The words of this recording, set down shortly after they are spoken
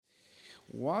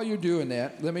While you're doing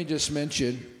that, let me just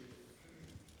mention,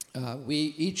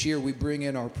 each year we bring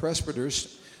in our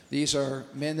presbyters. These are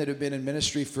men that have been in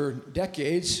ministry for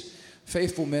decades,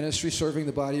 faithful ministry, serving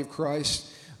the body of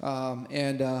Christ,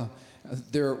 and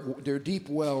they're deep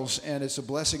wells, and it's a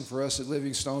blessing for us at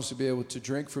Living Stones to be able to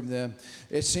drink from them.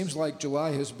 It seems like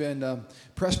July has been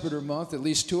Presbyter Month. At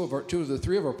least two of the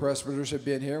three of our presbyters have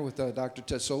been here with Dr.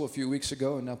 Ted Solo a few weeks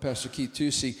ago, and now Pastor Keith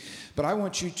Tucci. But I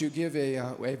want you to give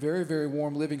a very, very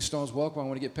warm Living Stones welcome. I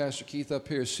want to get Pastor Keith up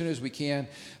here as soon as we can.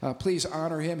 Please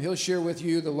honor him. He'll share with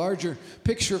you the larger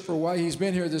picture for why he's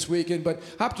been here this weekend. But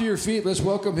hop to your feet. Let's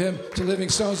welcome him to Living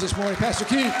Stones this morning. Pastor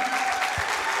Keith.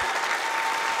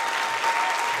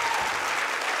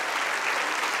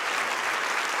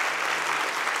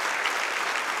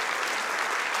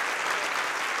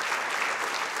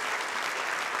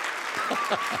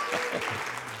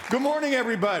 Good morning,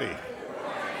 everybody.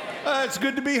 It's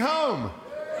good to be home.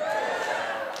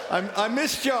 I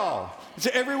missed y'all. So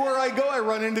everywhere I go, I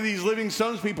run into these Living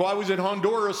Stones people. I was in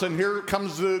Honduras, and here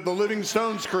comes the Living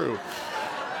Stones crew.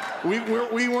 We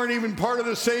weren't even part of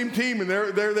the same team, and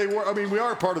there they were. I mean, we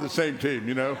are part of the same team,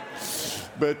 you know.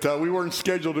 But we weren't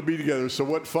scheduled to be together, so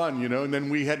what fun, you know. And then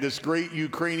we had this great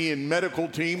Ukrainian medical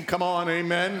team. Come on,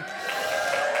 amen.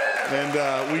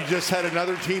 And we just had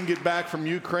another team get back from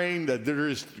Ukraine.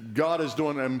 God is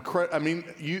doing incredible. I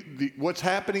mean, what's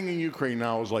happening in Ukraine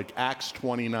now is like Acts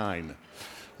 29.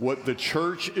 What the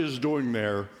church is doing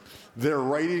there, they're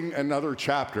writing another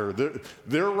chapter.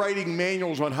 They're writing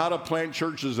manuals on how to plant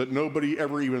churches that nobody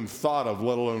ever even thought of,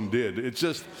 let alone did. It's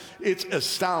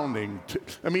astounding.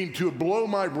 To blow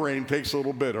my brain takes a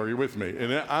little bit. Are you with me?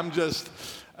 And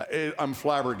I'm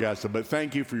flabbergasted, but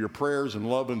thank you for your prayers and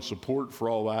love and support for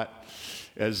all that.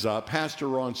 As Pastor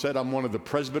Ron said, I'm one of the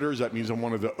presbyters. That means I'm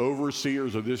one of the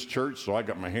overseers of this church, so I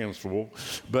got my hands full.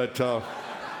 But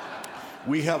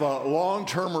we have a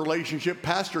long-term relationship.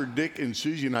 Pastor Dick and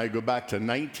Susie and I go back to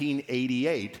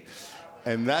 1988,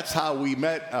 and that's how we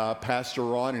met Pastor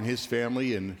Ron and his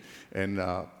family, and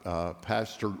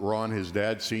Pastor Ron, his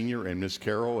dad, Senior, and Miss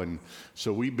Carol. And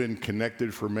so we've been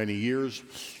connected for many years.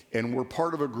 And we're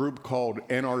part of a group called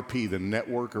NRP, the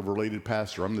Network of Related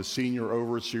Pastors. I'm the senior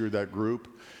overseer of that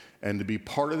group. And to be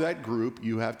part of that group,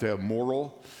 you have to have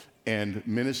moral and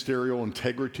ministerial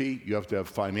integrity. You have to have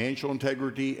financial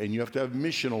integrity, and you have to have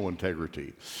missional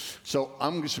integrity. So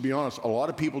I'm just to be honest, a lot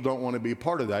of people don't want to be a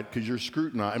part of that because you're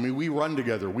scrutinized. I mean, we run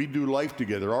together. We do life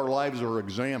together. Our lives are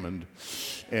examined.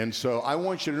 And so I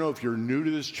want you to know, if you're new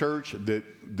to this church,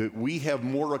 that we have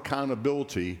more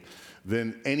accountability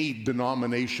than any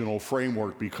denominational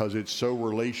framework because it's so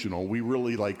relational. We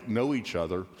really know each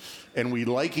other, and we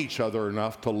like each other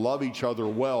enough to love each other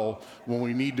well when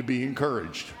we need to be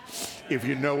encouraged, if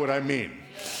you know what I mean.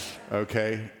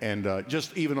 Okay, and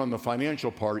just even on the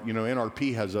financial part, you know,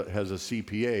 NRP has a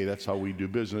CPA. That's how we do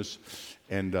business.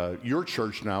 And your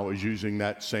church now is using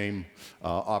that same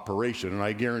operation. And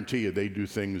I guarantee you they do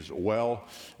things well,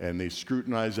 and they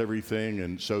scrutinize everything.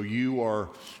 And so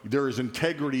there is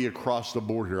integrity across the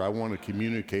board here. I want to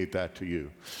communicate that to you.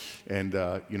 And,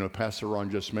 Pastor Ron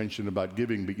just mentioned about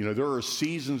giving. But, there are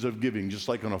seasons of giving, just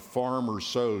like on a farmer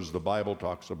sows, the Bible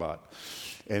talks about.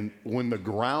 And when the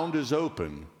ground is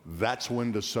open, that's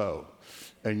when to sow.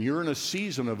 And you're in a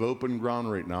season of open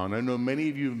ground right now. And I know many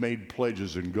of you have made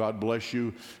pledges, and God bless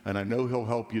you, and I know He'll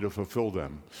help you to fulfill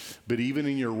them. But even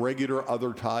in your regular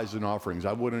other tithes and offerings,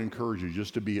 I would encourage you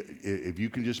just to be, if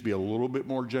you can just be a little bit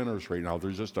more generous right now.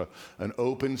 There's just an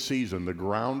open season. The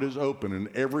ground is open, and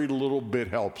every little bit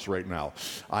helps right now.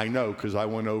 I know, because I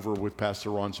went over with Pastor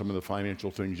Ron some of the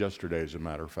financial things yesterday, as a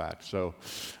matter of fact. So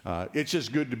it's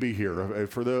just good to be here.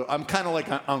 I'm kind of like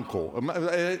an uncle.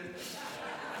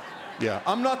 Yeah,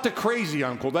 I'm not the crazy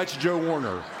uncle. That's Joe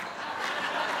Warner.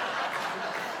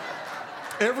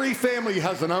 Every family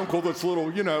has an uncle that's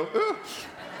little,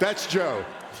 that's Joe.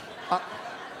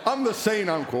 I'm the sane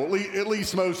uncle, at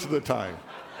least most of the time.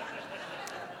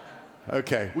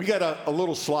 Okay, we got a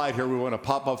little slide here we want to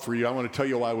pop up for you. I want to tell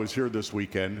you why I was here this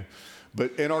weekend.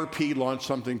 But NRP launched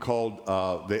something called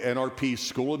the NRP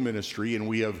School of Ministry, and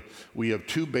we have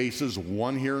two bases,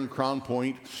 one here in Crown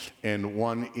Point and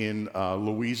one in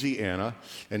Louisiana.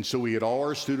 And so we had all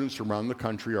our students around the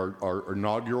country. Our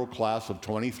inaugural class of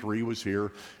 23 was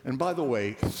here. And by the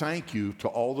way, thank you to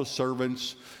all the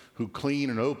servants who clean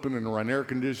and open and run air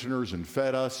conditioners and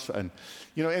fed us. And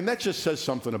and that just says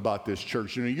something about this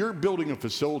church. You're building a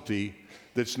facility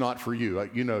that's not for you.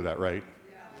 You know that, right?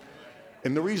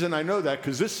 And the reason I know that,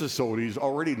 because this facility is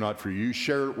already not for you. You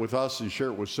share it with us and share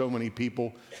it with so many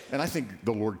people. And I think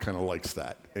the Lord kind of likes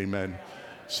that. Amen.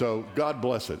 So God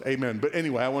bless it. Amen. But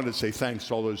anyway, I wanted to say thanks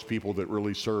to all those people that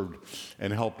really served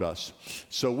and helped us.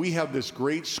 So we have this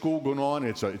great school going on.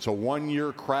 It's a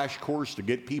 1-year crash course to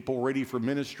get people ready for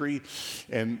ministry.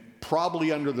 And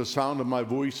probably under the sound of my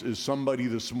voice is somebody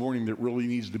this morning that really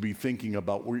needs to be thinking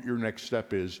about what your next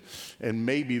step is. And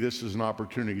maybe this is an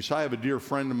opportunity. So I have a dear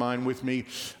friend of mine with me.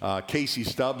 Casey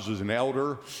Stubbs was an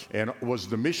elder and was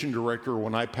the mission director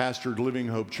when I pastored Living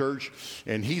Hope Church.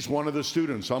 And he's one of the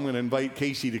students. So I'm going to invite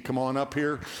Casey to come on up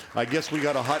here. I guess we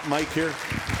got a hot mic here.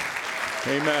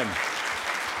 Amen.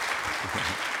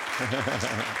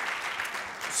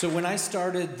 So when I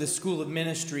started the School of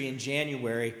Ministry in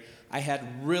January, I had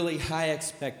really high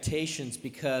expectations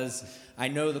because I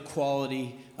know the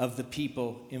quality of the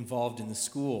people involved in the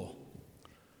school.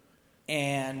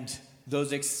 And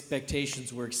those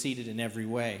expectations were exceeded in every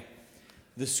way.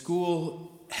 The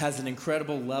school has an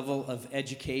incredible level of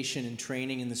education and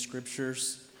training in the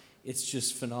scriptures. It's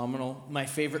just phenomenal. My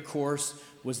favorite course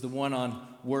was the one on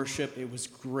worship. It was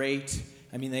great.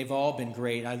 I mean, they've all been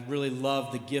great. I really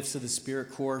love the Gifts of the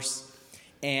Spirit course.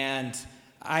 And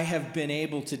I have been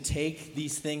able to take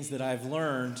these things that I've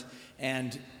learned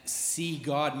and see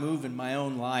God move in my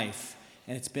own life.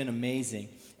 And it's been amazing.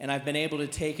 And I've been able to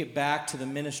take it back to the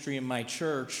ministry in my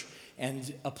church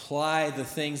and apply the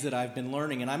things that I've been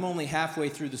learning. And I'm only halfway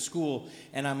through the school,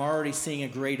 and I'm already seeing a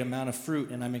great amount of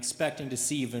fruit, and I'm expecting to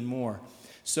see even more.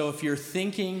 So if you're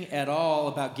thinking at all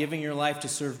about giving your life to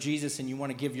serve Jesus and you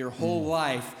want to give your whole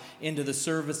life into the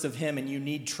service of Him and you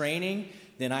need training,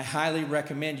 then I highly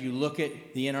recommend you look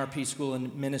at the NRP School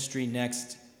of Ministry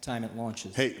next time it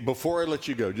launches. Hey, before I let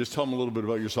you go, just tell them a little bit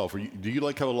about yourself. Do you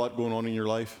like have a lot going on in your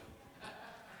life?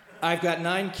 I've got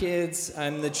 9 kids.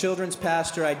 I'm the children's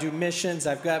pastor. I do missions.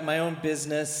 I've got my own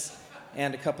business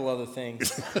and a couple other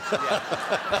things.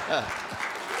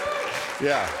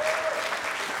 Yeah.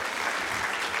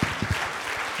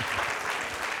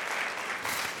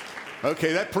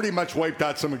 Okay, that pretty much wiped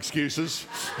out some excuses.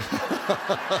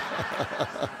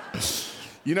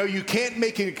 You know, you can't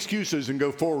make excuses and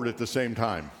go forward at the same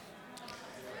time.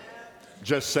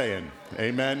 Just saying.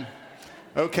 Amen.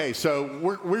 Okay, so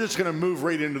we're just going to move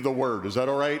right into the Word. Is that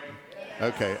all right?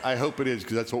 Okay, I hope it is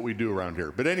because that's what we do around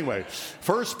here. But anyway,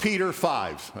 1 Peter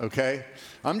 5, okay?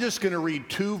 I'm just going to read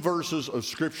 2 verses of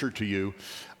Scripture to you.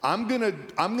 I'm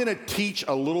gonna teach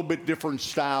a little bit different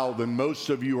style than most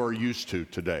of you are used to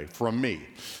today from me.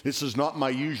 This is not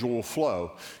my usual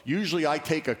flow. Usually I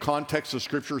take a context of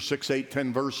Scripture, 6, 8,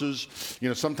 10 verses. You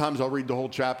know, sometimes I'll read the whole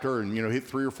chapter and, you know, hit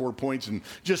 3 or 4 points and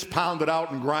just pound it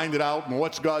out and grind it out and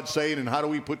what's God saying and how do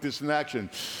we put this in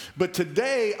action. But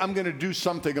today I'm going to do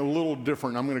something a little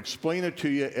different. I'm going to explain it to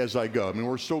you as I go. I mean,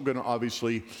 we're still going to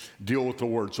obviously deal with the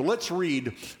Word. So let's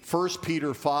read 1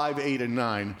 Peter 5, 8, and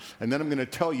 9, and then I'm going to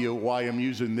tell you why I'm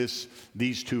using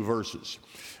these 2 verses.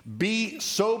 Be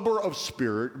sober of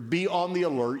spirit, be on the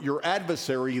alert. Your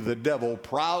adversary, the devil,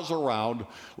 prowls around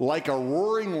like a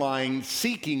roaring lion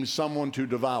seeking someone to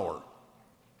devour.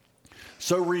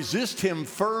 So resist him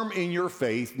firm in your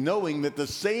faith, knowing that the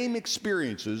same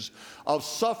experiences of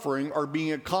suffering are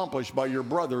being accomplished by your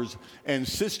brothers and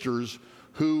sisters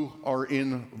who are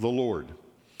in the Lord.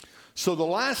 So the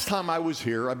last time I was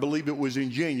here, I believe it was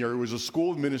in January, it was a school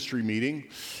of ministry meeting,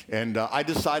 and I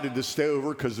decided to stay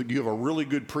over because you have a really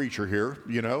good preacher here,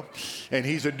 you know, and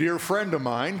he's a dear friend of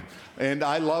mine, and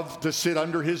I love to sit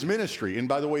under his ministry. And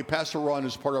by the way, Pastor Ron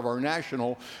is part of our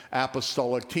national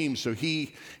apostolic team, so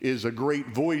he is a great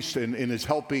voice and is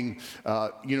helping,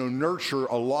 nurture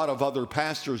a lot of other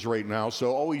pastors right now,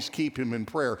 so always keep him in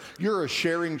prayer. You're a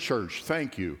sharing church.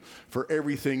 Thank you for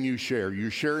everything you share.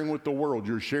 You're sharing with the world.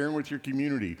 You're sharing with your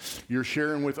community. You're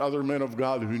sharing with other men of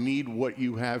God who need what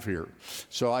you have here.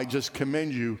 So I just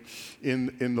commend you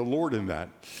in the Lord in that.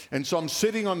 And so I'm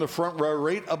sitting on the front row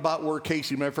right about where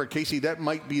Casey, matter of fact, Casey, that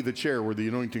might be the chair where the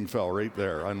anointing fell, right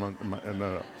there.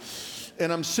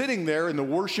 And I'm sitting there and the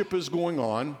worship is going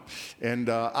on. And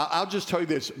I'll just tell you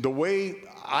this, the way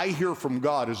I hear from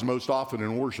God is most often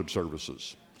in worship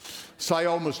services. So I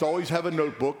almost always have a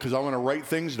notebook because I want to write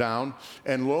things down.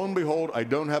 And lo and behold, I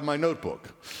don't have my notebook.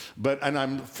 And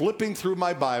I'm flipping through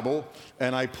my Bible,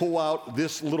 and I pull out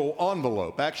this little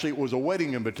envelope. Actually, it was a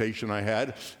wedding invitation I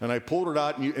had, and I pulled it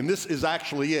out, and this is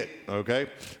actually it, okay?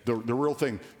 The real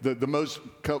thing. The most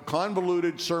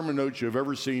convoluted sermon notes you've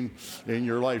ever seen in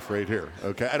your life right here,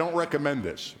 okay? I don't recommend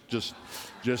this.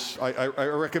 I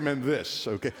recommend this,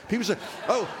 okay? People say,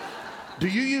 oh, do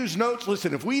you use notes?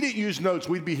 Listen, if we didn't use notes,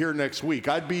 we'd be here next week.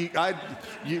 I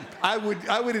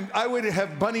would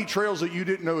have bunny trails that you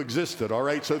didn't know existed, all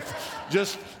right? So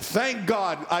just thank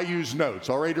God I use notes,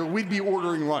 all right? Or we'd be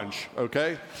ordering lunch,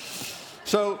 okay?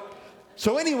 So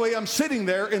So anyway, I'm sitting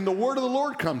there and the word of the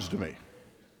Lord comes to me.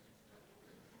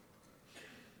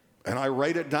 And I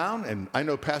write it down, and I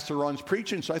know Pastor Ron's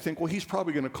preaching, so I think, well, he's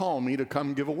probably going to call me to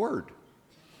come give a word.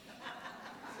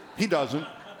 He doesn't.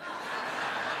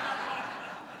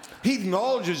 He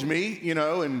acknowledges me,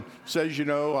 and says,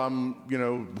 I'm,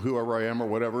 whoever I am or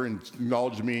whatever, and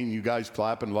acknowledges me, and you guys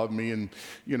clap and love me, and,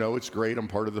 it's great. I'm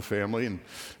part of the family.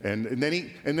 And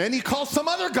then he calls some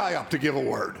other guy up to give a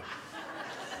word.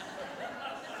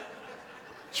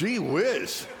 Gee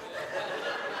whiz.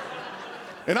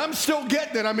 And I'm still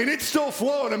getting it. It's still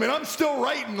flowing. I'm still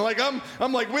writing.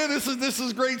 I'm like, man, this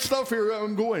is great stuff here.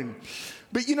 I'm going.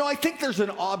 But, I think there's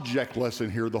an object lesson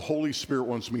here the Holy Spirit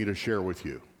wants me to share with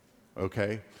you.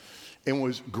 Okay? And it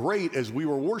was great as we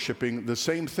were worshiping, the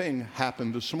same thing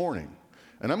happened this morning.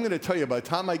 And I'm going to tell you, by the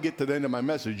time I get to the end of my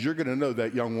message, you're going to know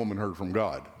that young woman heard from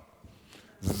God.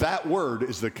 That word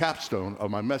is the capstone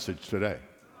of my message today.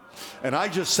 And I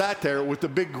just sat there with a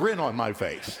big grin on my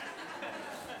face.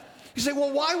 You say,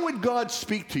 well, why would God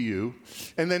speak to you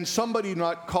and then somebody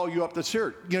not call you up to share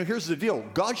it? Here's the deal.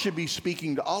 God should be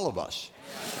speaking to all of us.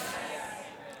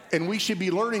 And we should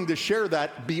be learning to share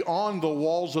that beyond the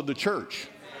walls of the church.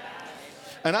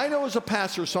 And I know as a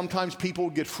pastor, sometimes people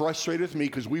get frustrated with me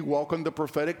because we welcome the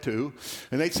prophetic too.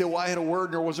 And they'd say, well, I had a word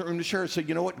and there wasn't room to share it. I said,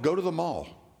 you know what? Go to the mall.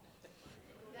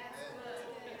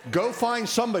 Go find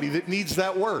somebody that needs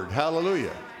that word.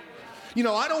 Hallelujah.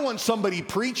 I don't want somebody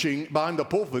preaching behind the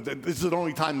pulpit. This is the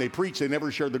only time they preach. They never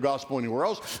share the gospel anywhere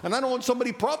else. And I don't want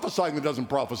somebody prophesying that doesn't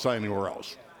prophesy anywhere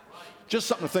else. Just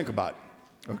something to think about,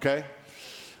 okay?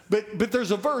 But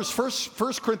there's a verse,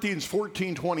 1 Corinthians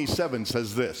 14:27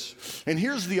 says this. And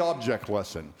here's the object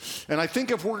lesson. And I think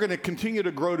if we're going to continue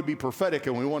to grow to be prophetic,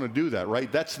 and we want to do that,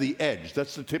 right? That's the edge.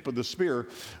 That's the tip of the spear.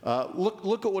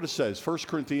 Look at what it says, 1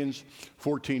 Corinthians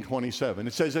 14:27.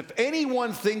 It says, if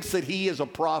anyone thinks that he is a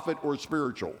prophet or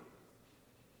spiritual,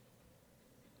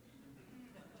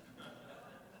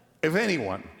 if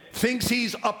anyone thinks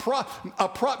he's a prophet,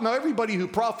 now everybody who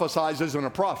prophesies isn't a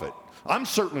prophet. I'm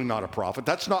certainly not a prophet.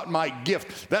 That's not my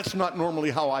gift. That's not normally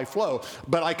how I flow.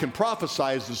 But I can prophesy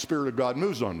as the Spirit of God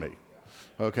moves on me.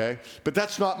 Okay? But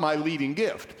that's not my leading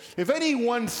gift. If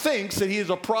anyone thinks that he is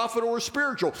a prophet or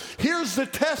spiritual, here's the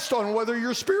test on whether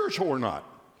you're spiritual or not.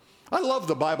 I love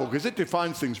the Bible because it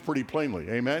defines things pretty plainly.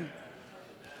 Amen?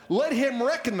 Let him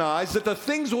recognize that the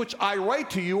things which I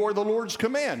write to you are the Lord's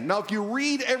command. Now, if you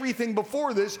read everything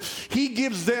before this, he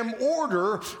gives them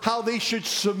order how they should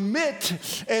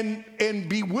submit and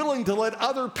be willing to let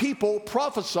other people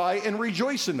prophesy and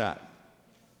rejoice in that.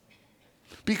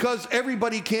 Because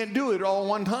everybody can't do it all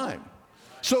one time.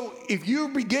 So if you're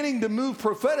beginning to move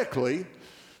prophetically,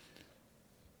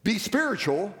 be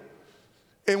spiritual,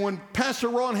 and when Pastor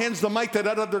Ron hands the mic to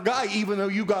that other guy, even though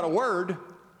you got a word,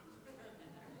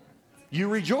 you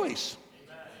rejoice.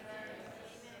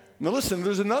 Now listen,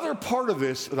 there's another part of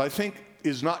this that I think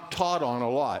is not taught on a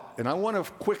lot. And I want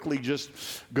to quickly just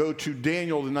go to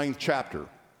Daniel, the 9th chapter.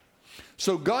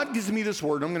 So God gives me this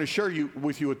word. I'm going to share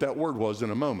with you what that word was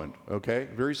in a moment. Okay?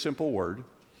 Very simple word.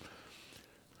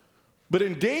 But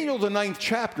in Daniel, the 9th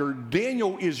chapter,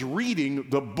 Daniel is reading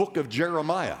the book of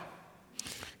Jeremiah.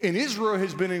 And Israel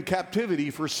has been in captivity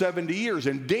for 70 years.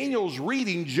 And Daniel's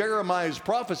reading Jeremiah's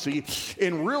prophecy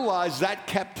and realized that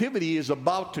captivity is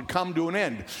about to come to an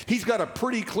end. He's got a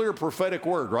pretty clear prophetic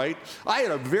word, right? I had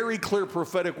a very clear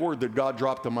prophetic word that God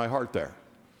dropped in my heart there.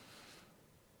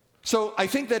 So I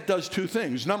think that does two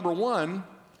things. Number one,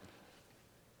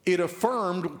 it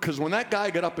affirmed, because when that guy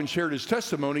got up and shared his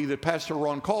testimony that Pastor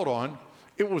Ron called on,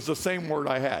 it was the same word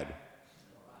I had.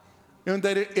 Isn't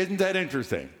that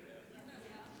interesting?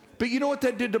 But you know what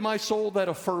that did to my soul? That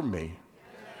affirmed me.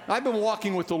 I've been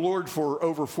walking with the Lord for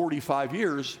over 45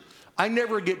 years. I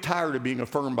never get tired of being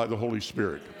affirmed by the Holy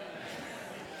Spirit.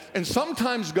 And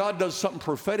sometimes God does something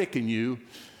prophetic in you,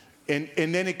 and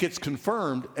then it gets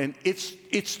confirmed, and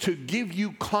it's to give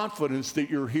you confidence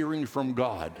that you're hearing from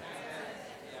God.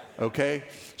 Okay?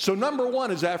 So number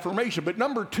one is affirmation, but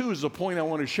number two is the point I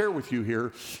want to share with you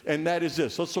here, and that is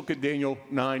this. Let's look at Daniel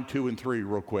 9:2 and 3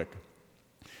 real quick.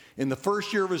 In the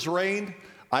first year of his reign,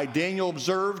 I, Daniel,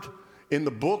 observed in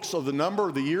the books of the number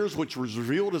of the years which was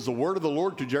revealed as the word of the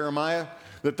Lord to Jeremiah,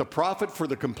 that the prophet for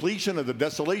the completion of the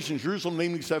desolation of Jerusalem,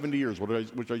 namely 70 years,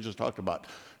 which I just talked about.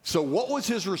 So what was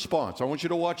his response? I want you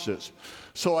to watch this.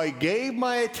 So I gave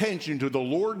my attention to the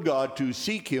Lord God to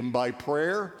seek him by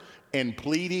prayer and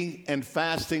pleading and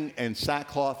fasting and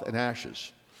sackcloth and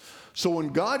ashes. So when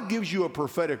God gives you a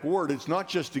prophetic word, it's not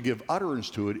just to give utterance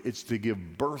to it, it's to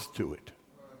give birth to it.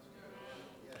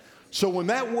 So when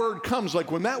that word comes,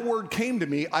 like when that word came to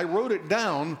me, I wrote it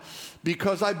down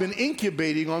because I've been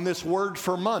incubating on this word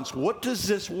for months. What does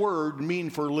this word mean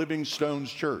for Living Stones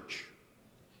Church?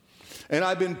 And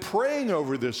I've been praying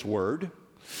over this word.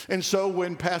 And so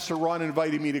when Pastor Ron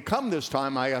invited me to come this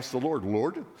time, I asked the Lord,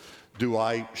 Lord, do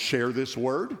I share this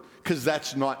word? Because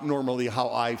that's not normally how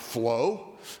I flow.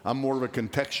 I'm more of a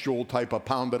contextual type of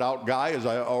pounded out guy, as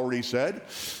I already said.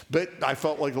 But I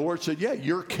felt like the Lord said, yeah,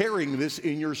 you're carrying this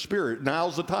in your spirit.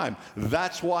 Now's the time.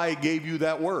 That's why I gave you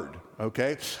that word.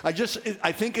 Okay? I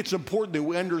think it's important that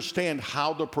we understand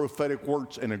how the prophetic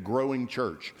works in a growing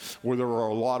church where there are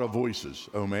a lot of voices.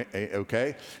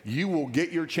 Okay? You will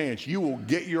get your chance. You will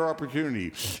get your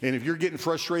opportunity. And if you're getting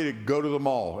frustrated, go to the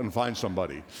mall and find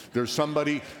somebody. There's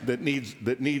somebody that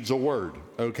needs a word.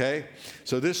 Okay?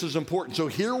 So this is important. So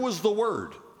here was the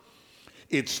word.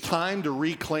 It's time to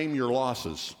reclaim your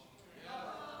losses.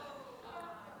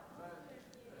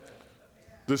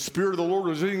 The Spirit of the Lord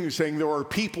was saying there are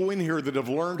people in here that have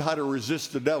learned how to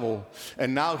resist the devil,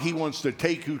 and now he wants to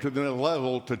take you to the next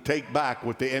level to take back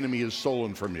what the enemy has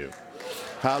stolen from you.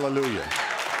 Hallelujah.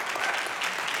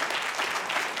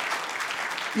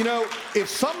 You know, if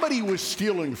somebody was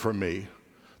stealing from me,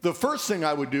 the first thing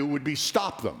I would do would be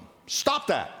stop them. Stop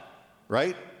that,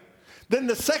 right? Then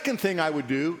the second thing I would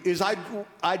do is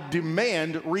I'd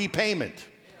demand repayment.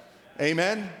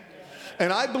 Amen?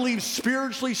 And I believe,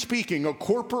 spiritually speaking, a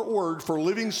corporate word for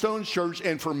Living Stones Church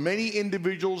and for many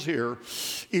individuals here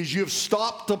is you've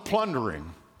stopped the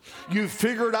plundering. You've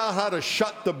figured out how to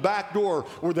shut the back door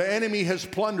where the enemy has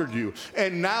plundered you.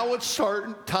 And now it's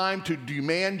time to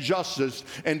demand justice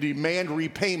and demand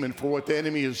repayment for what the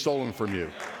enemy has stolen from you.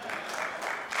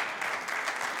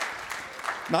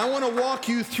 Now I want to walk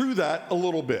you through that a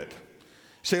little bit.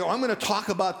 Say, I'm going to talk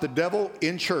about the devil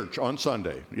in church on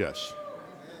Sunday. Yes.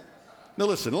 Now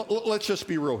listen, let's just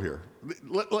be real here.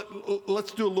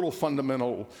 Let's do a little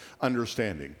fundamental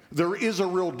understanding. There is a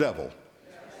real devil.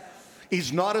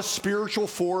 He's not a spiritual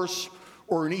force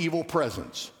or an evil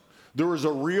presence. There is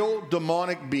a real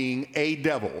demonic being, a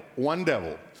devil, one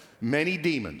devil, many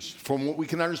demons. From what we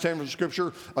can understand from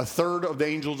Scripture, a third of the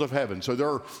angels of heaven. So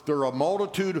there are a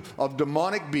multitude of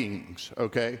demonic beings,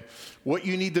 okay? What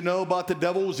you need to know about the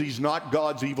devil is he's not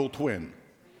God's evil twin.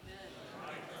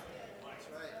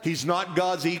 He's not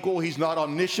God's equal. He's not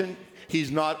omniscient.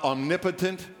 He's not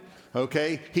omnipotent.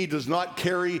 Okay? He does not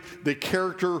carry the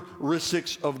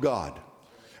characteristics of God.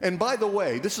 And by the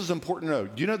way, this is important to know.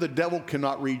 Do you know the devil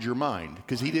cannot read your mind?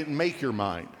 Because he didn't make your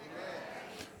mind.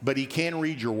 But he can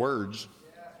read your words.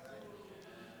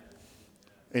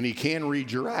 And he can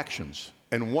read your actions.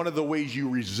 And one of the ways you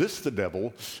resist the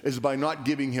devil is by not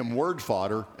giving him word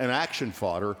fodder and action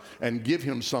fodder and give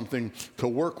him something to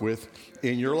work with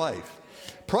in your life.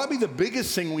 Probably the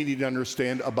biggest thing we need to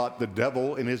understand about the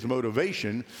devil and his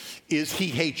motivation is he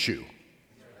hates you.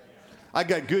 I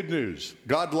got good news.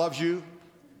 God loves you.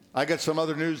 I got some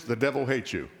other news. The devil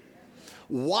hates you.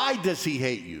 Why does he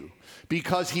hate you?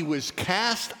 Because he was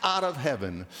cast out of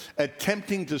heaven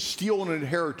attempting to steal an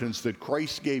inheritance that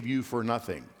Christ gave you for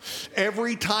nothing.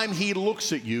 Every time he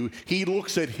looks at you, he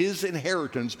looks at his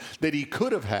inheritance that he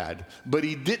could have had, but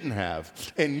he didn't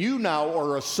have. And you now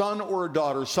are a son or a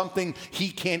daughter, something he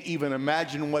can't even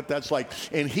imagine what that's like.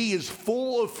 And he is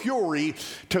full of fury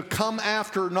to come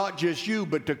after not just you,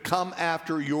 but to come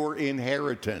after your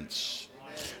inheritance.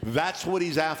 That's what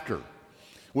he's after.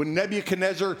 When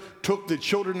Nebuchadnezzar took the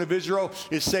children of Israel,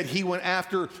 it said he went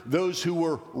after those who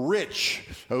were rich,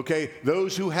 okay?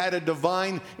 Those who had a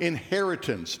divine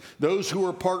inheritance, those who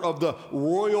were part of the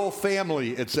royal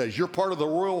family, it says. You're part of the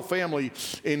royal family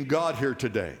in God here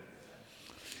today.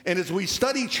 And as we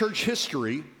study church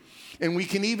history, and we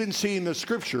can even see in the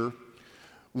Scripture,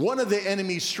 one of the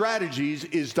enemy's strategies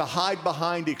is to hide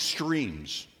behind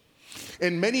extremes.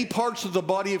 In many parts of the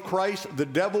body of Christ, the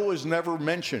devil is never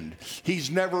mentioned. He's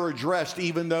never addressed,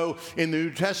 even though in the New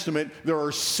Testament, there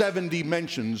are 70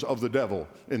 mentions of the devil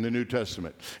in the New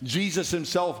Testament. Jesus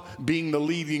himself being the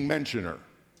leading mentioner.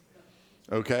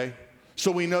 Okay? So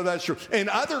we know that's true. In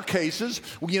other cases,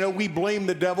 we blame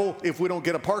the devil if we don't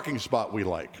get a parking spot we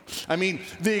like. I mean,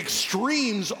 the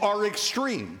extremes are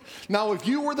extreme. Now, if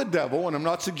you were the devil, and I'm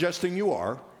not suggesting you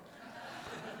are,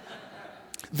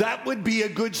 that would be a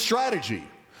good strategy,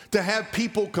 to have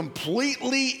people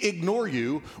completely ignore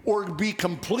you or be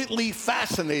completely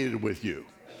fascinated with you.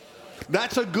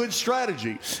 That's a good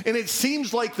strategy. And it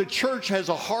seems like the church has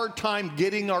a hard time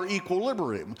getting our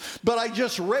equilibrium. But I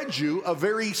just read you a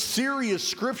very serious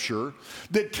scripture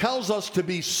that tells us to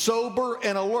be sober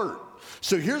and alert.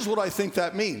 So here's what I think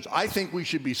that means. I think we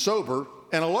should be sober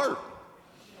and alert.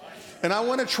 And I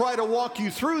want to try to walk you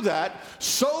through that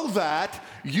so that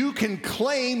you can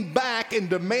claim back and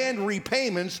demand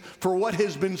repayments for what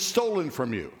has been stolen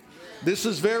from you. This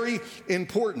is very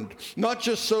important, not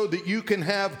just so that you can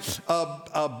have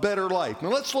a better life. Now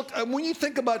let's look, when you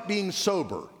think about being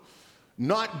sober,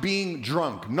 not being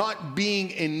drunk, not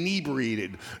being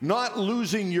inebriated, not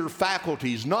losing your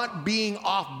faculties, not being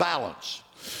off balance.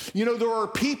 You know, there are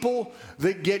people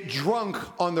that get drunk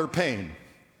on their pain.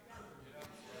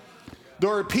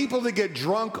 There are people that get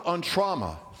drunk on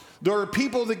trauma. There are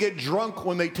people that get drunk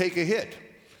when they take a hit.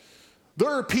 There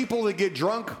are people that get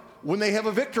drunk when they have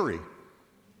a victory.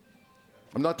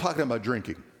 I'm not talking about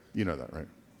drinking. You know that, right?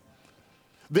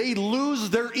 They lose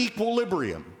their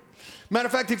equilibrium. Matter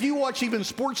of fact, if you watch even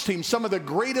sports teams, some of the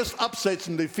greatest upsets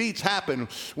and defeats happen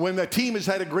when the team has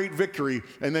had a great victory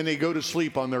and then they go to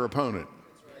sleep on their opponent.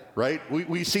 Right?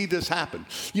 We see this happen.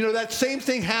 You know, that same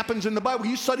thing happens in the Bible.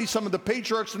 You study some of the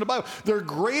patriarchs in the Bible. Their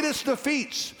greatest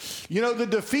defeats. You know, the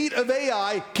defeat of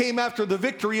Ai came after the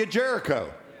victory at Jericho.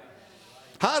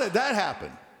 How did that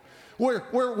happen? Where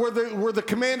the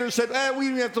commander said, we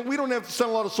don't have to send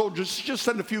a lot of soldiers. Just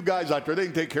send a few guys out there. They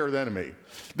can take care of the enemy.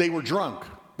 They were drunk.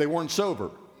 They weren't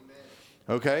sober.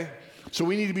 Okay? So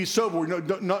we need to be sober.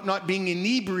 We're not being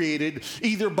inebriated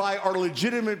either by our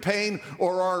legitimate pain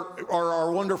or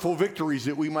our wonderful victories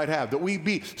that we might have. That we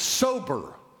be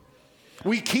sober.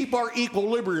 We keep our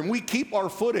equilibrium. We keep our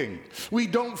footing. We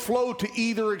don't flow to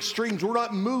either extremes. We're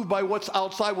not moved by what's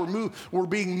outside. We're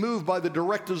being moved by the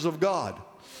directives of God.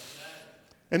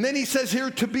 And then he says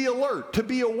here to be alert, to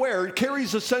be aware. It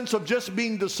carries a sense of just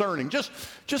being discerning.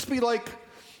 Just be like,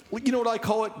 you know what I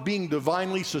call it? Being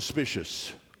divinely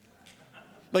suspicious.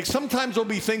 Like sometimes there'll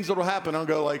be things that'll happen. I'll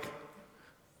go like,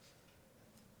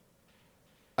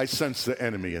 I sense the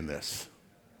enemy in this.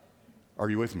 Are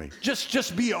you with me?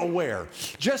 Just be aware.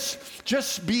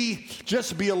 Just be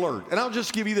alert. And I'll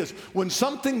just give you this. When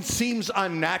something seems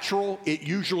unnatural, it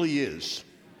usually is.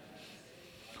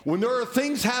 When there are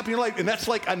things happening in life, and that's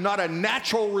like not a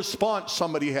natural response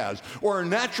somebody has, or a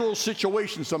natural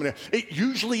situation somebody has, it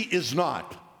usually is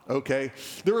not. Okay?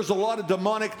 There is a lot of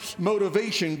demonic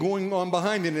motivation going on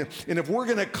behind it. And if we're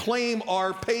going to claim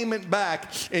our payment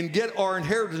back and get our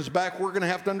inheritance back, we're going to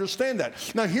have to understand that.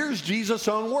 Now, here's Jesus'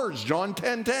 own words, John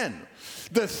 10:10.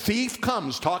 The thief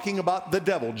comes, talking about the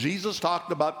devil. Jesus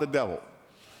talked about the devil.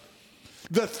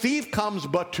 The thief comes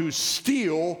but to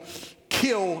steal,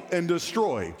 kill, and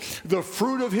destroy. The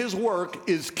fruit of his work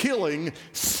is killing,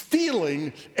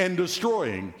 stealing, and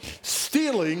destroying.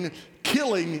 Stealing,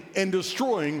 killing, and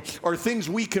destroying are things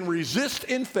we can resist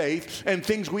in faith and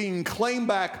things we can claim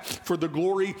back for the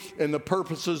glory and the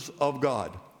purposes of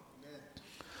God. Amen.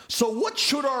 So what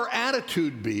should our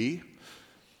attitude be?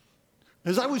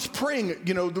 As I was praying,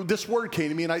 you know, this word came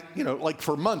to me, and I, you know, like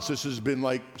for months this has been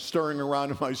like stirring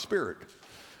around in my spirit.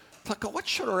 Like, what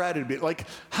should our attitude be? Like,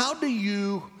 how do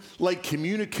you like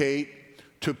communicate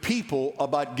to people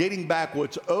about getting back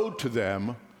what's owed to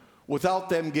them without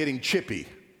them getting chippy?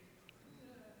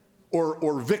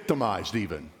 Or victimized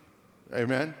even.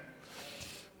 Amen?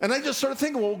 And I just started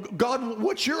thinking, well, God,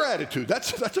 what's your attitude?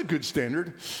 That's a good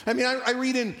standard. I mean, I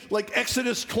read in like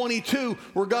Exodus 22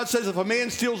 where God says if a man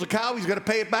steals a cow, he's got to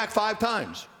pay it back 5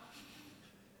 times.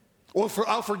 Well,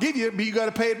 I'll forgive you, but you got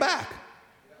to pay it back.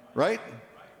 Right?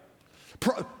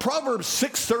 Proverbs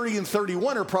 6:30 and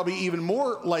 31 are probably even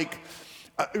more like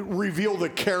reveal the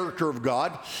character of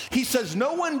God. He says,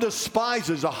 no one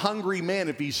despises a hungry man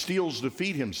if he steals to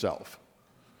feed himself,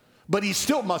 but he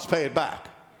still must pay it back.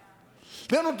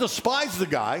 They don't despise the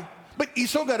guy, but you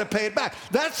still got to pay it back.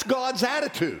 That's God's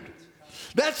attitude.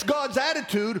 That's God's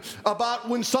attitude about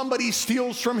when somebody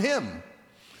steals from him.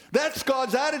 That's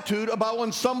God's attitude about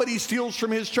when somebody steals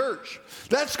from his church.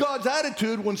 That's God's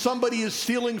attitude when somebody is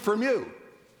stealing from you.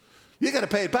 You got to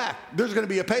pay it back. There's going to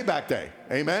be a payback day.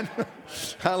 Amen?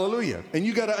 Hallelujah. And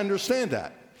you got to understand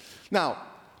that. Now,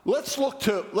 let's look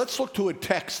to a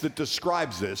text that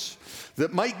describes this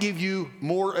that might give you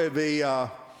more of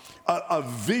a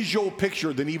visual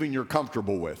picture than even you're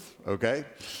comfortable with, okay?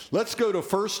 Let's go to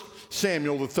 1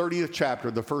 Samuel, the 30th chapter,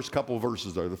 the first couple of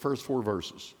verses there, the first 4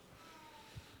 verses.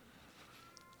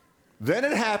 Then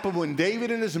it happened when David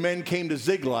and his men came to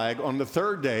Ziklag on the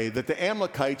 3rd day that the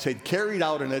Amalekites had carried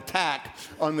out an attack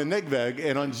on the Negveg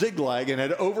and on Ziklag and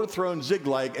had overthrown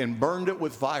Ziklag and burned it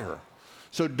with fire.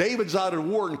 So David's out at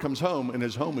war and comes home, and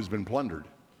his home has been plundered.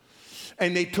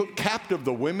 And they took captive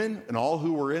the women and all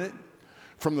who were in it,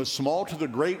 from the small to the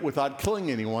great, without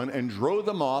killing anyone, and drove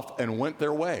them off and went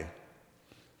their way.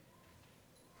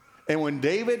 And when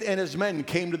David and his men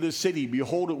came to the city,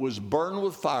 behold, it was burned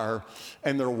with fire,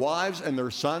 and their wives and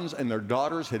their sons and their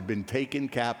daughters had been taken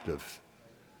captive.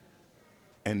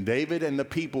 And David and the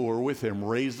people who were with him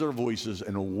raised their voices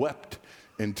and wept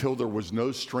until there was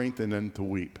no strength in them to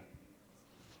weep.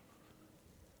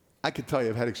 I could tell you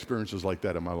I've had experiences like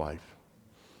that in my life.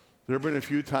 There have been a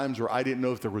few times where I didn't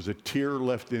know if there was a tear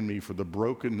left in me for the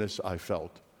brokenness I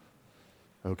felt.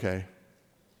 Okay?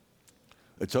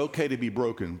 It's okay to be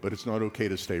broken, but it's not okay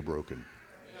to stay broken.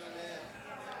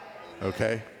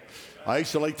 Okay? I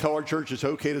used to tell our church it's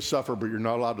okay to suffer, but you're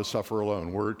not allowed to suffer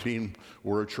alone. We're a team,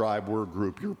 we're a tribe, we're a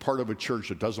group. You're part of a church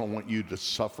that doesn't want you to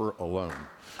suffer alone.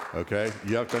 Okay?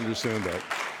 You have to understand that.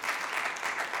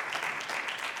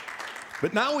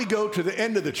 But now we go to the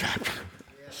end of the chapter.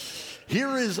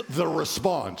 Here is the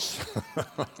response.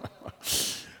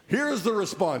 Here is the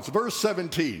response. Verse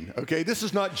 17. Okay, this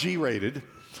is not G-rated.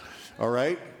 All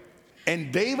right?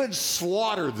 And David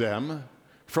slaughtered them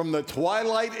from the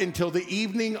twilight until the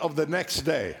evening of the next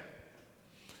day.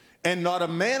 And not a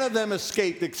man of them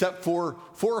escaped except for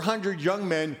 400 young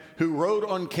men who rode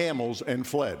on camels and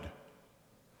fled.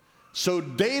 So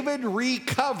David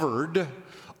recovered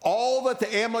all that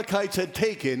the Amalekites had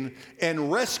taken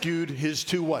and rescued his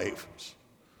 2 wives.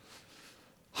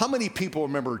 How many people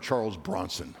remember Charles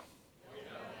Bronson?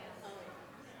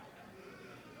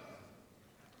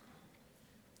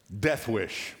 Death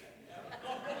Wish.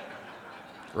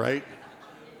 Right?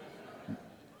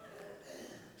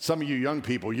 Some of you young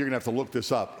people, you're going to have to look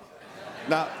this up.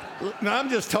 Now, I'm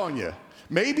just telling you,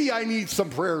 maybe I need some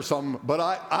prayer or something, but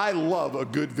I love a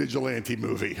good vigilante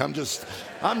movie. I'm just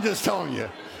telling you.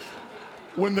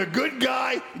 When the good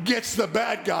guy gets the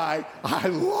bad guy, I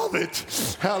love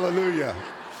it. Hallelujah.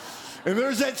 And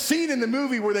there's that scene in the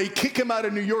movie where they kick him out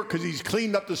of New York because he's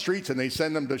cleaned up the streets and they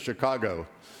send him to Chicago.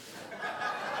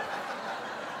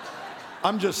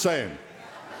 I'm just saying.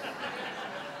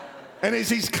 And as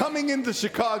he's coming into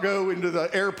Chicago, into the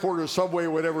airport or subway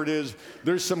or whatever it is,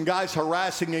 there's some guys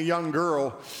harassing a young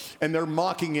girl, and they're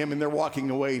mocking him, and they're walking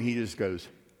away, and he just goes,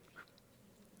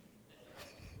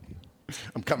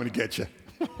 I'm coming to get you.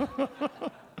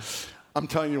 I'm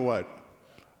telling you what,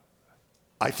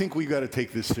 I think we've got to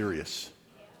take this serious.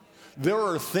 There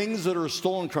are things that are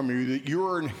stolen from you that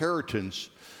your inheritance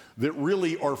that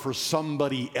really are for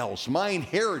somebody else. My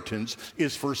inheritance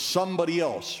is for somebody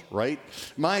else, right?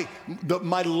 My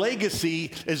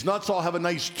legacy is not so I'll have a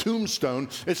nice tombstone.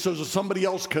 It's so that somebody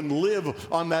else can live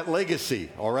on that legacy,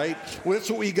 all right? Well,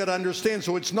 that's what we got to understand.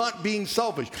 So it's not being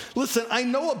selfish. Listen, I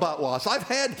know about loss. I've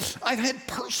had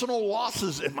personal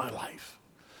losses in my life.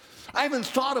 I haven't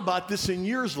thought about this in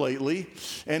years lately,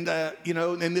 and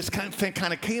and this kind of thing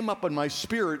kind of came up in my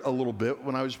spirit a little bit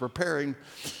when I was preparing.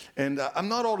 And I'm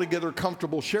not altogether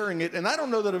comfortable sharing it. And I don't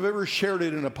know that I've ever shared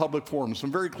it in a public forum. Some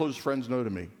very close friends know to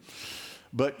me.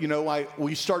 But,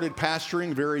 we started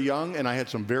pastoring very young, and I had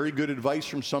some very good advice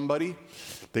from somebody.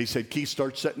 They said, Keith,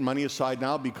 start setting money aside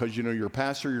now because, you're a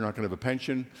pastor, you're not going to have a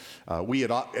pension.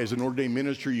 As an ordained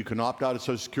minister, you can opt out of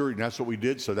Social Security, and that's what we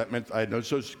did. So that meant I had no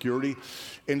Social Security.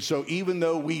 And so even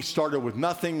though we started with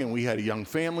nothing and we had a young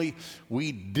family,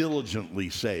 we diligently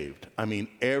saved. I mean,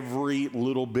 every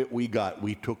little bit we got,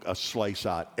 we took a slice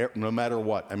out, no matter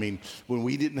what. I mean, when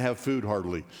we didn't have food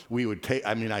hardly, we would take,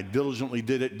 I diligently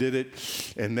did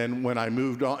it. And then when I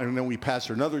moved on, and then we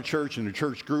pastored another church, and the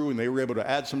church grew, and they were able to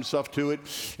add some stuff to it.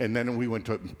 And then we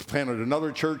planted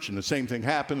another church, and the same thing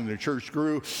happened, and the church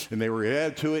grew, and they were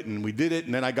added to it, and we did it.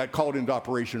 And then I got called into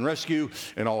Operation Rescue,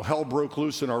 and all hell broke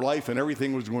loose in our life, and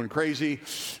everything was going crazy.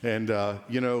 And I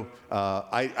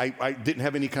didn't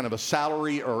have any kind of a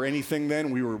salary or anything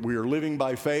then. We were living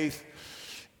by faith.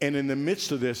 And in the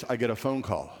midst of this, I get a phone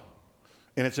call,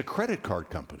 and it's a credit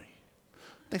card company.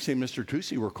 They say, Mr.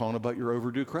 Tucci, we're calling about your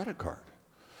overdue credit card.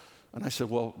 And I said,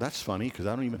 well, that's funny because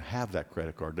I don't even have that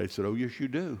credit card. They said, oh, yes, you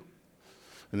do.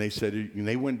 And they said, and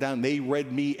they went down, they read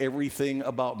me everything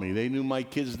about me. They knew my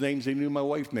kids' names, they knew my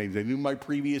wife's names, they knew my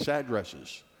previous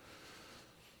addresses.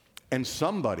 And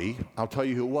somebody, I'll tell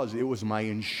you who it was my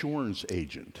insurance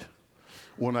agent.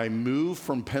 When I moved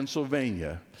from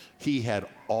Pennsylvania, he had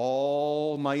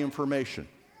all my information.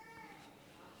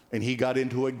 And he got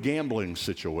into a gambling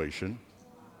situation.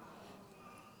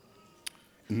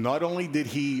 Not only did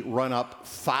he run up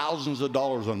thousands of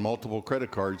dollars on multiple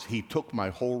credit cards, he took my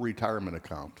whole retirement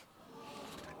account.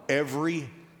 Every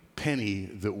penny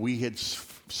that we had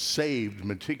saved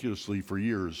meticulously for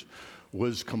years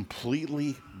was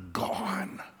completely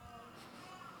gone.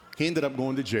 He ended up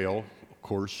going to jail. Of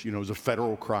course. You know, it was a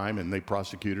federal crime, and they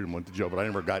prosecuted and went to jail, but I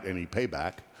never got any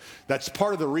payback. That's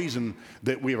part of the reason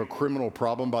that we have a criminal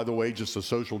problem, by the way, just a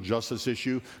social justice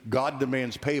issue. God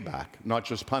demands payback, not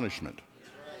just punishment.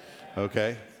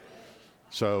 Okay?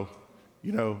 So,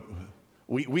 you know,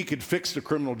 we could fix the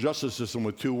criminal justice system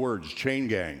with 2 words, chain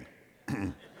gang.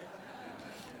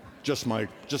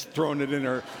 just throwing it in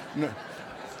there.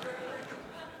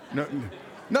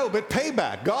 No, but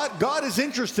payback. God is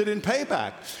interested in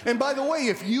payback. And by the way,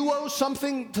 if you owe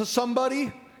something to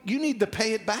somebody, you need to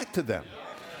pay it back to them.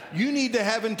 You need to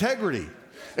have integrity,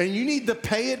 and you need to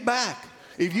pay it back.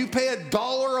 If you pay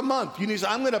 $1 a month, you need to say,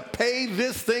 I'm going to pay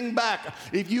this thing back.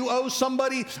 If you owe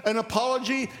somebody an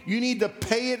apology, you need to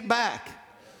pay it back.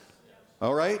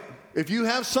 All right? If you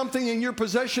have something in your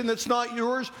possession that's not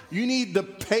yours, you need to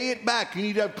pay it back. You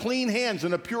need to have clean hands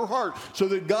and a pure heart so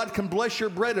that God can bless your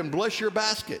bread and bless your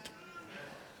basket.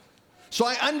 So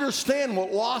I understand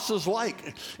what loss is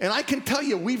like. And I can tell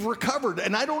you, we've recovered,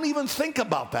 and I don't even think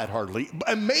about that hardly.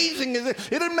 Amazing is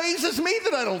it? It amazes me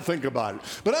that I don't think about it.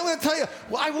 But I'm going to tell you,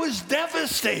 well, I was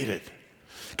devastated.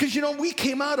 Because, you know, we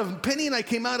came out of, Penny and I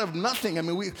came out of nothing. I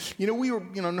mean, we were,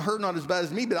 you know, her not as bad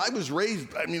as me, but I was raised,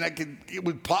 I mean, it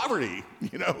was poverty,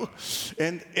 you know.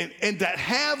 And to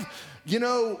have, you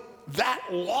know, that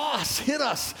loss hit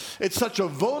us at such a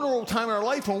vulnerable time in our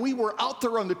life when we were out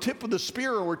there on the tip of the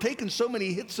spear and we're taking so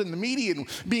many hits in the media and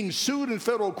being sued in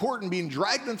federal court and being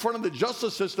dragged in front of the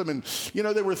justice system. And, you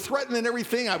know, they were threatening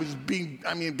everything.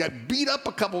 Got beat up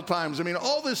a couple times. I mean,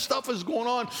 all this stuff is going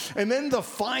on. And then to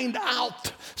find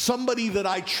out somebody that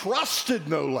I trusted,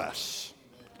 no less,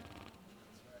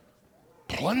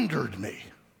 plundered me.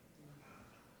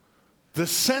 The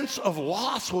sense of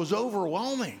loss was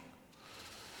overwhelming.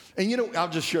 And, you know, I'll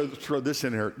just throw this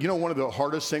in here. You know, one of the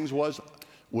hardest things was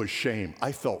shame.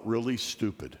 I felt really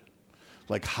stupid.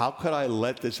 Like, how could I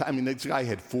let this? I mean, this guy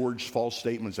had forged false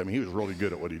statements. I mean, he was really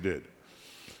good at what he did.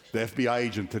 The FBI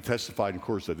agent testified in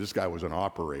court that this guy was an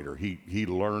operator. He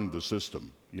learned the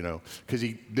system, you know, because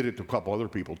he did it to a couple other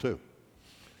people too.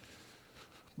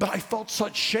 But I felt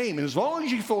such shame. And as long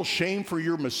as you feel shame for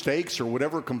your mistakes or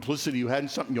whatever complicity you had in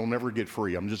something, you'll never get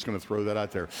free. I'm just going to throw that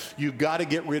out there. You've got to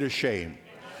get rid of shame.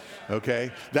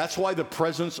 Okay? That's why the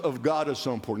presence of God is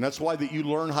so important. That's why that you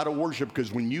learn how to worship,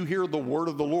 because when you hear the word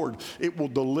of the Lord, it will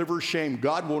deliver shame.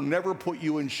 God will never put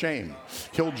you in shame.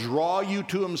 He'll draw you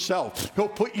to himself. He'll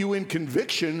put you in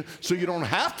conviction so you don't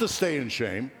have to stay in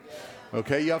shame.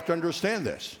 Okay? You have to understand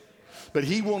this. But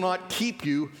he will not keep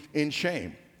you in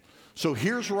shame. So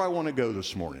here's where I want to go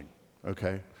this morning.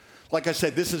 Okay? Like I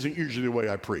said, this isn't usually the way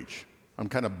I preach. I'm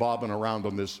kind of bobbing around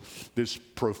on this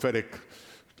prophetic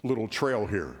little trail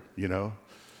here, you know.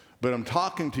 But I'm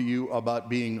talking to you about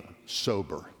being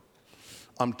sober.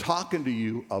 I'm talking to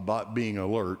you about being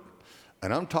alert.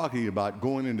 And I'm talking to you about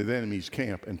going into the enemy's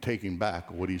camp and taking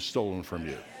back what he's stolen from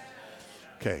you.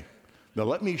 Okay. Now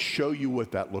let me show you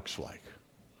what that looks like.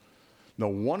 Now,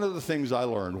 one of the things I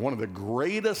learned, one of the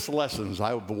greatest lessons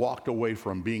I've walked away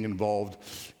from being involved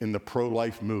in the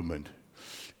pro-life movement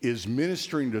is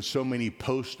ministering to so many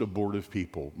post-abortive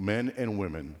people, men and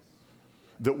women,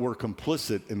 that were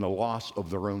complicit in the loss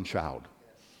of their own child.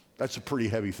 That's a pretty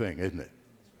heavy thing, isn't it?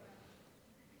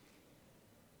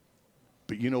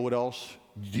 But you know what else?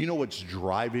 Do you know what's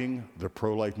driving the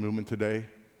pro-life movement today?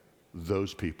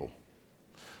 Those people.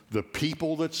 The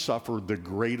people that suffered the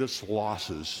greatest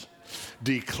losses,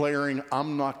 declaring,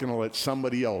 I'm not going to let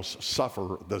somebody else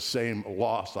suffer the same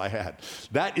loss I had.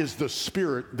 That is the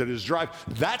spirit that is driving.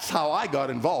 That's how I got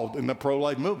involved in the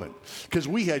pro-life movement. Because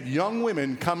we had young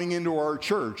women coming into our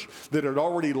church that had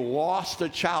already lost a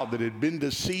child, that had been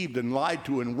deceived and lied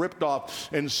to and ripped off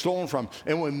and stolen from.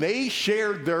 And when they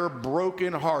shared their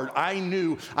broken heart, I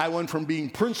knew I went from being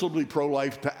principally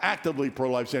pro-life to actively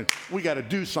pro-life, saying, we got to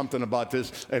do something about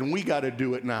this, and we got to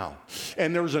do it now.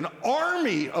 And there's an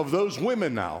army of those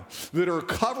women now that are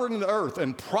covering the earth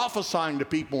and prophesying to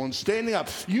people and standing up.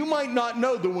 You might not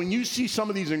know that when you see some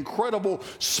of these incredible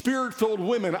spirit-filled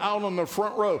women out on the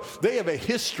front row, they have a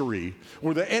history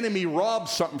where the enemy robbed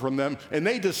something from them and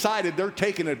they decided they're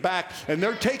taking it back, and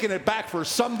they're taking it back for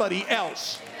somebody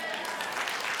else.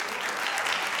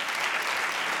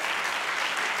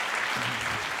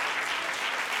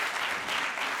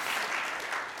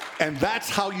 And that's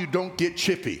how you don't get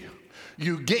chippy.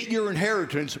 You get your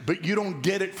inheritance, but you don't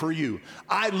get it for you.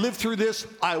 I lived through this.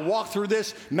 I walked through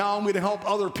this. Now I'm going to help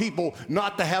other people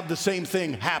not to have the same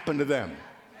thing happen to them.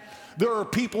 There are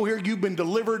people here, you've been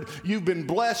delivered, you've been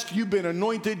blessed, you've been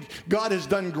anointed. God has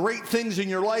done great things in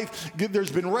your life.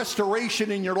 There's been restoration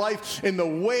in your life. And the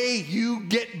way you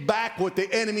get back what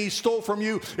the enemy stole from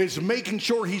you is making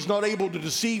sure he's not able to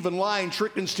deceive and lie and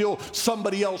trick and steal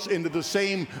somebody else into the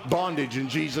same bondage in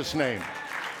Jesus' name.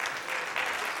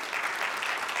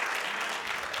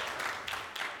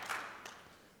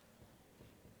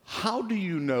 How do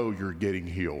you know you're getting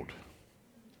healed?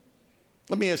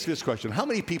 Let me ask this question. How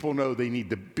many people know they need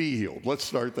to be healed? Let's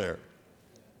start there.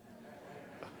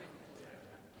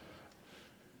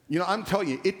 You know, I'm telling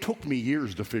you, it took me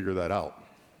years to figure that out.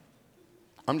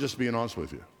 I'm just being honest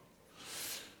with you.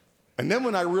 And then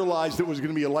when I realized it was going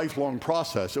to be a lifelong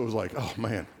process, it was like, oh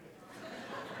man,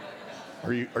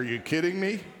 are you kidding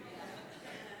me?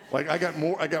 Like I got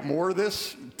more of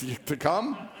this to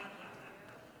come?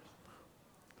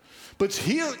 But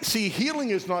healing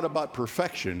is not about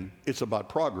perfection, it's about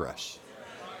progress.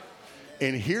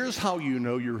 And here's how you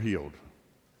know you're healed.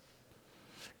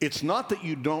 It's not that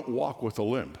you don't walk with a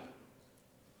limp.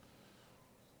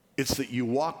 It's that you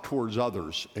walk towards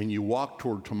others and you walk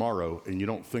toward tomorrow and you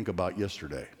don't think about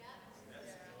yesterday.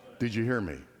 Did you hear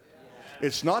me?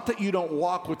 It's not that you don't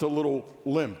walk with a little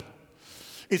limp.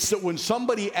 It's that when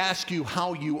somebody asks you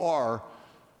how you are,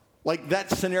 like that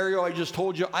scenario I just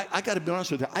told you, I got to be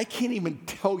honest with you. I can't even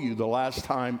tell you the last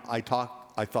time I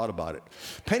thought about it.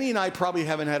 Penny and I probably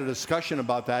haven't had a discussion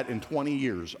about that in 20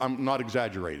 years. I'm not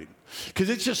exaggerating.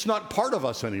 Because it's just not part of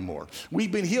us anymore.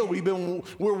 We've been healed.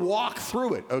 We're walked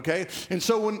through it, okay? And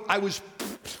so when I was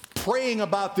praying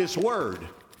about this word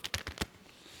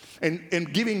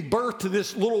and giving birth to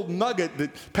this little nugget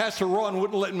that Pastor Ron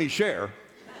wouldn't let me share,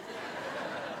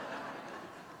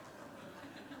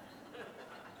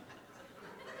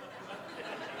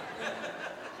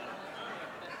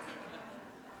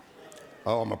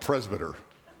 oh, I'm a presbyter.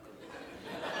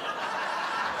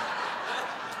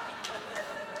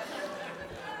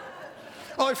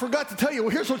 Oh, I forgot to tell you. Well,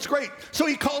 here's what's great. So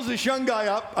he calls this young guy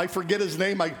up. I forget his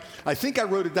name. I think I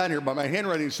wrote it down here, but my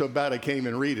handwriting's so bad I can't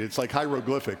even read it. It's like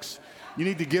hieroglyphics. You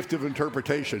need the gift of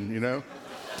interpretation, you know?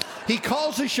 He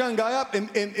calls this young guy up, and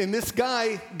this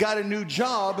guy got a new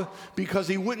job because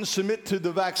he wouldn't submit to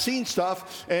the vaccine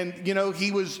stuff, and, you know,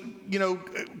 he was, you know,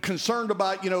 concerned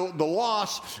about, you know, the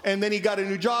loss, and then he got a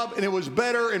new job, and it was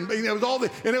better, and it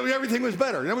was everything was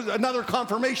better, and it was another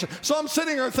confirmation. So I'm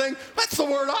sitting there thinking, that's the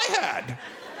word I had.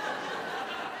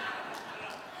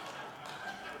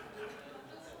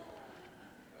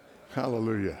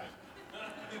 Hallelujah.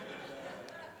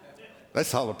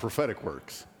 That's how the prophetic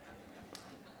works.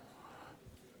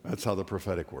 That's how the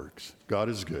prophetic works. God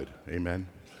is good. Amen.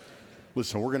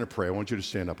 Listen, we're going to pray. I want you to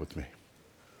stand up with me.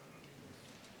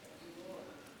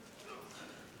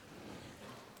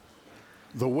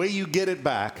 The way you get it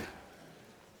back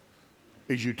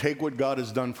is you take what God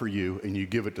has done for you and you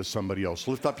give it to somebody else.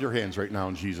 Lift up your hands right now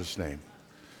in Jesus' name.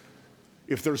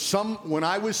 If there's when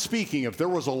I was speaking, if there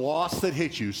was a loss that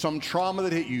hit you, some trauma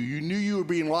that hit you, you knew you were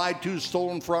being lied to,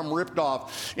 stolen from, ripped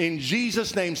off, in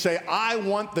Jesus' name say, I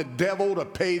want the devil to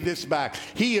pay this back.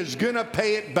 He is going to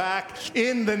pay it back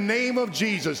in the name of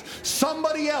Jesus.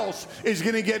 Somebody else is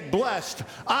going to get blessed.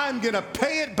 I'm going to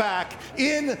pay it back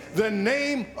in the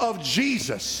name of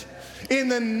Jesus. In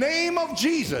the name of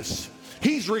Jesus.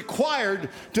 He's required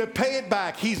to pay it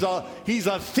back. He's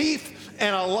a thief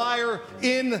and a liar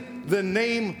in the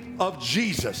name of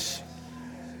Jesus.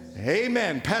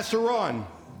 Amen. Pastor Ron.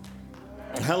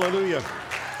 Hallelujah.